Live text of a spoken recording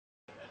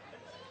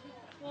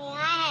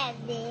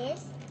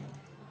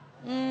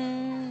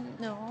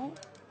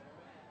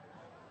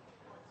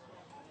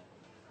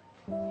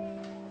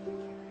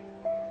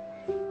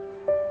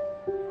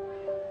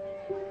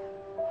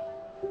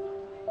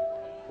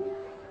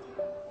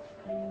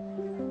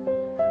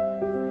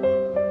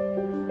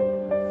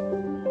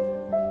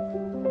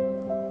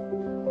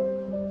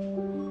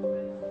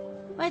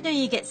don't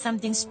you get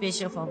something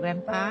special for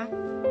Grandpa?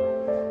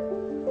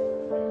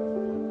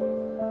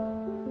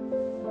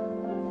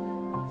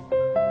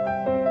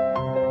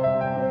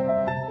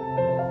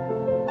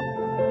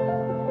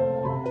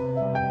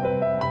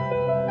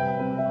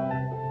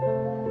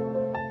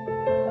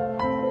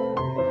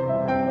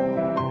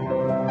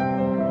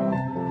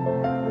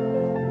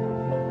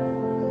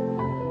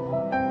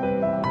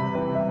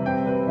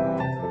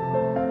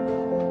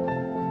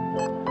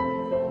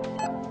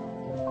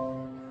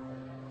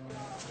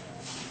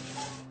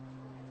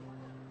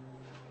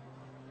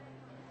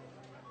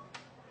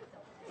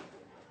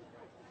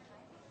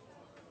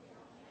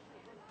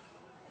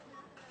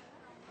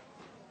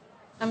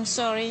 I'm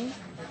sorry.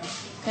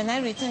 Can I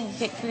return the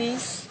cake,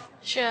 please?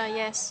 Sure,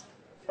 yes.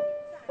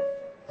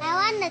 I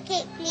want the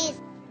cake, please.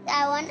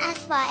 I won't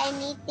ask for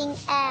anything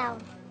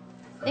else.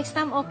 Next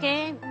time,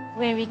 okay?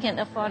 When we can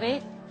afford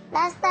it?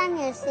 Last time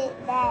you said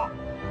that.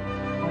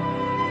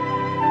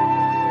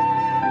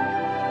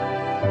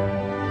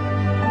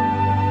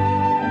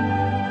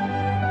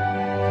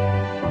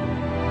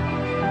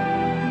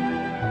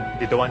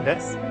 You don't want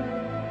this?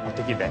 I'll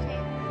take it back.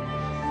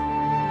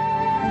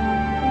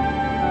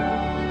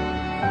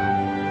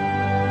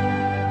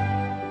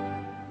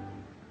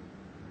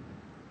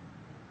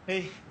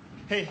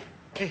 Hey.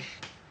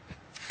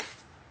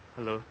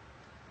 Hello,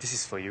 this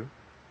is for you.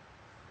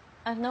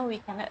 No, we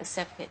cannot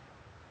accept it.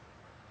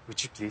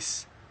 Would you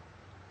please?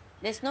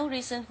 There's no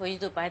reason for you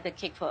to buy the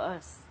cake for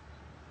us.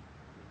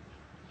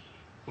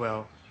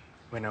 Well,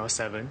 when I was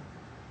 7,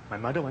 my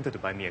mother wanted to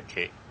buy me a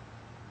cake.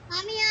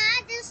 Mommy, I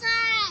want this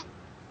one.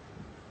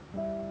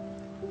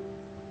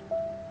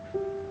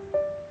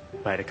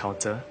 But at the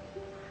counter,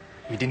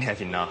 we didn't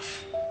have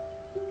enough.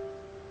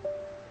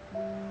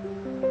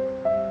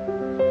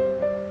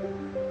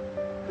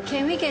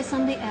 Can we get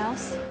something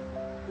else?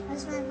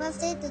 It's my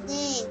birthday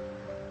today.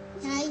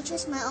 Can I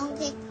choose my own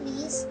cake,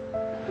 please?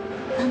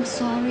 I'm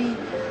sorry.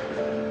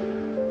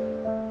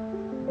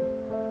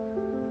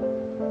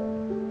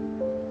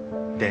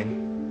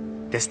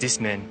 Then, there's this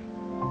man.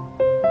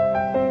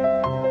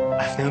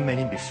 I've never met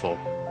him before.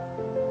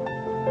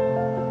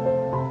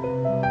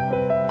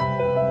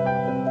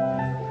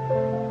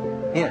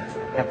 Here,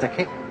 have the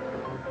cake.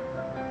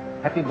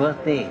 Happy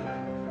birthday.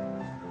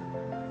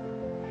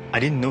 I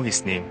didn't know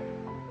his name.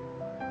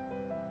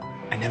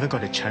 I never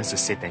got a chance to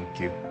say thank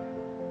you.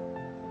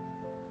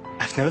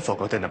 I've never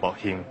forgotten about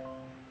him.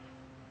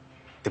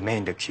 The man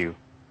in the queue.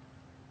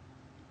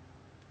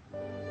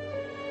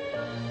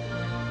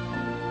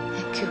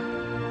 Thank you.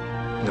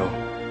 No,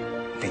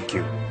 thank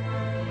you.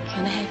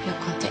 Can I have your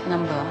contact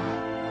number?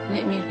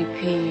 Let me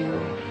repay you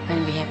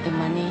when we have the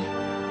money.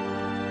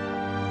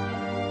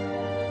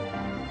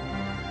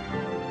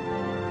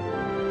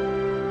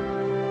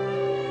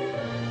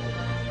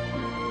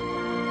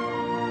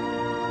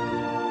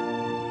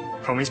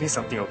 Promise me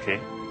something, okay?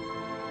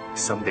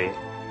 Someday,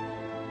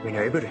 when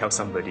you're able to help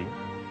somebody,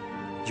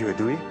 you will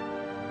do it?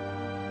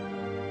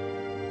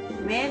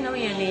 May I know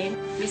your name,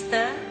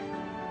 mister?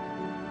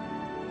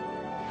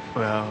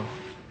 Well,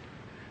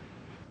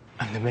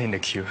 I'm the man in the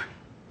queue.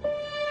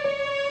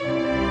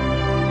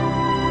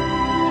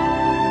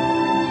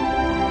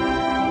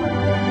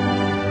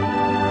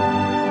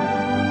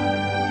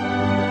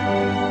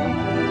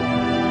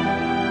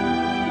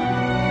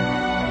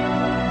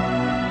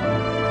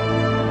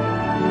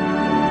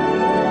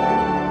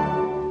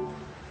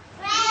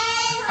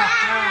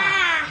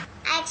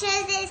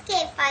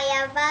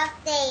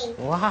 Birthday.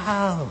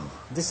 Wow,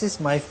 this is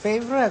my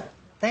favorite.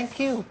 Thank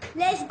you.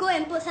 Let's go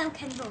and put some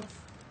candles.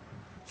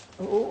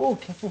 Oh,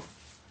 careful.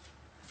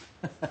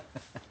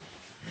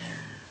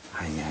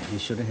 You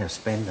shouldn't have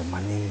spent the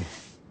money.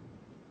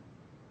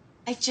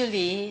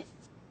 Actually,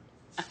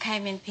 I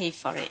came and paid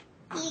for it.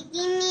 You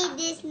give me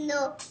this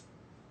note.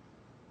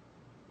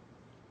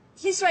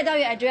 Please write down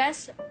your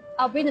address.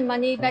 I'll bring the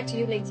money back to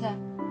you later.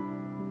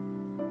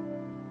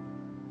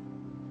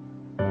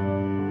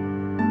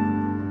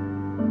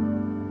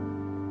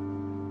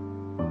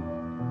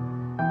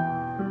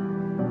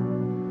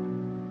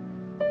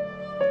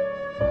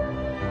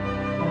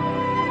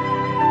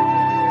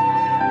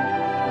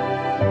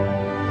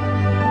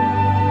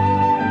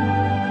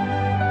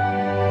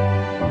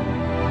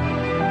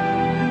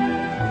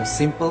 A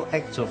simple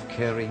act of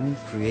caring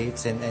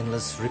creates an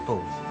endless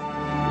ripple.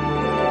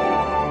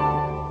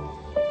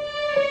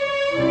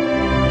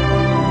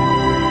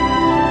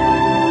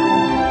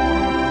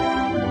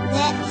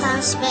 That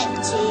comes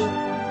back to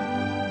you.